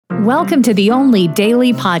Welcome to the only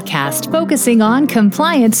daily podcast focusing on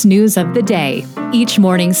compliance news of the day. Each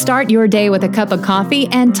morning, start your day with a cup of coffee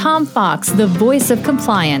and Tom Fox, the voice of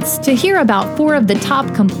compliance, to hear about 4 of the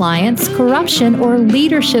top compliance, corruption, or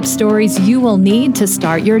leadership stories you will need to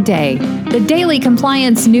start your day. The Daily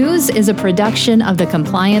Compliance News is a production of the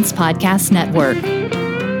Compliance Podcast Network.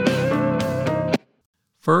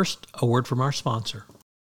 First, a word from our sponsor.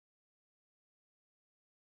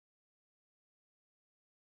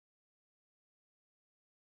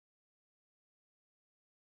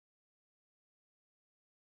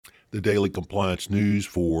 The Daily Compliance News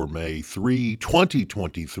for May 3,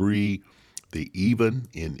 2023, the Even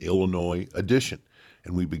in Illinois edition.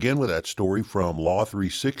 And we begin with that story from Law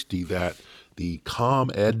 360 that the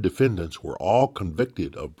ComEd defendants were all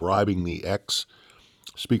convicted of bribing the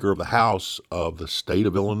ex-Speaker of the House of the state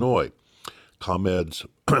of Illinois. ComEd's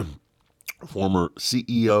former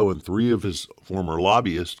CEO and 3 of his former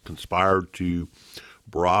lobbyists conspired to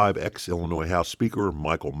bribe ex-Illinois House Speaker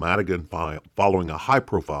Michael Madigan following a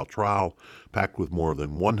high-profile trial packed with more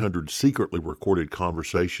than 100 secretly recorded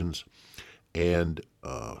conversations and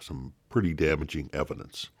some pretty damaging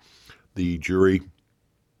evidence. The jury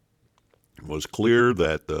was clear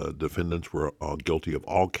that the defendants were guilty of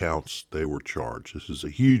all counts they were charged. This is a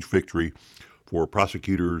huge victory for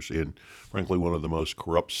prosecutors in, frankly, one of the most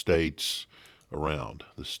corrupt states around,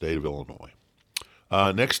 the state of Illinois.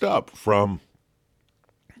 Next up, from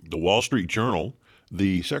the Wall Street Journal,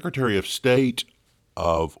 the Secretary of State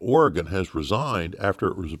of Oregon has resigned after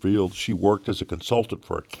it was revealed she worked as a consultant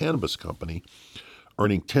for a cannabis company,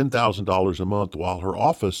 earning $10,000 a month while her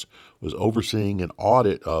office was overseeing an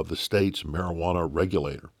audit of the state's marijuana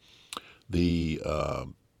regulator. The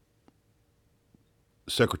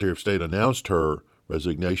Secretary of State announced her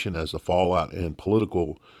resignation as the fallout and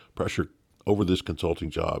political pressure over this consulting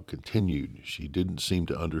job continued. She didn't seem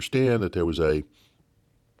to understand that there was a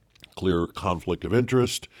clear conflict of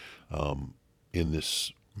interest in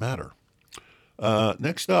this matter.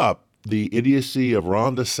 Next up, the idiocy of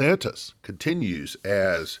Ron DeSantis continues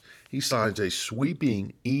as he signs a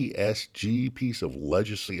sweeping ESG piece of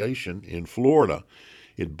legislation in Florida.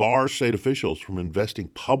 It bars state officials from investing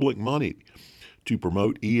public money to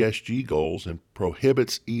promote ESG goals and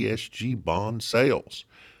prohibits ESG bond sales.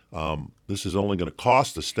 This is only going to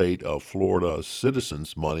cost the state of Florida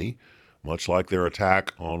citizens money. Much like their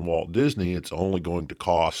attack on Walt Disney, it's only going to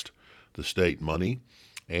cost the state money,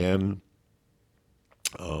 and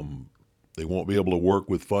they won't be able to work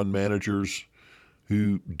with fund managers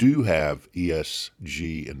who do have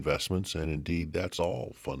ESG investments, and indeed that's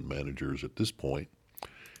all fund managers at this point.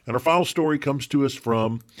 And our final story comes to us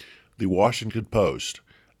from the Washington Post,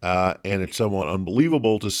 and it's somewhat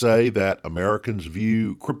unbelievable to say that Americans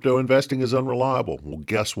view crypto investing as unreliable. Well,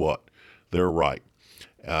 guess what? They're right.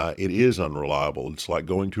 It is unreliable. It's like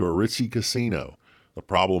going to a ritzy casino. The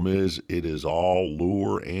problem is it is all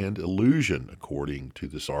lure and illusion, according to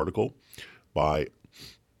this article by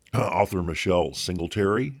author Michelle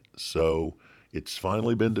Singletary. So it's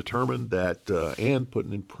finally been determined that, and put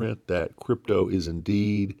in print, that crypto is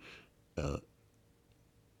indeed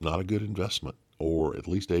not a good investment, or at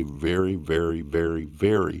least a very, very, very,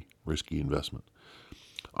 very risky investment.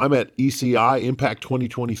 I'm at ECI Impact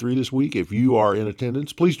 2023 this week. If you are in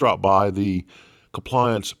attendance, please drop by the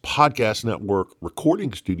Compliance Podcast Network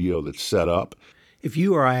recording studio that's set up. If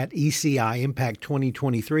you are at ECI Impact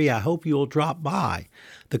 2023, I hope you'll drop by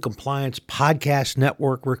the Compliance Podcast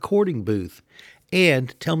Network recording booth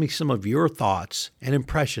and tell me some of your thoughts and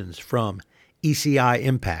impressions from ECI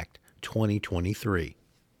Impact 2023.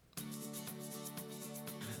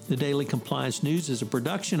 The Daily Compliance News is a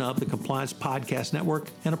production of the Compliance Podcast Network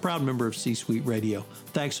and a proud member of C-Suite Radio.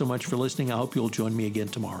 Thanks so much for listening. I hope you'll join me again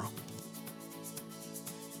tomorrow.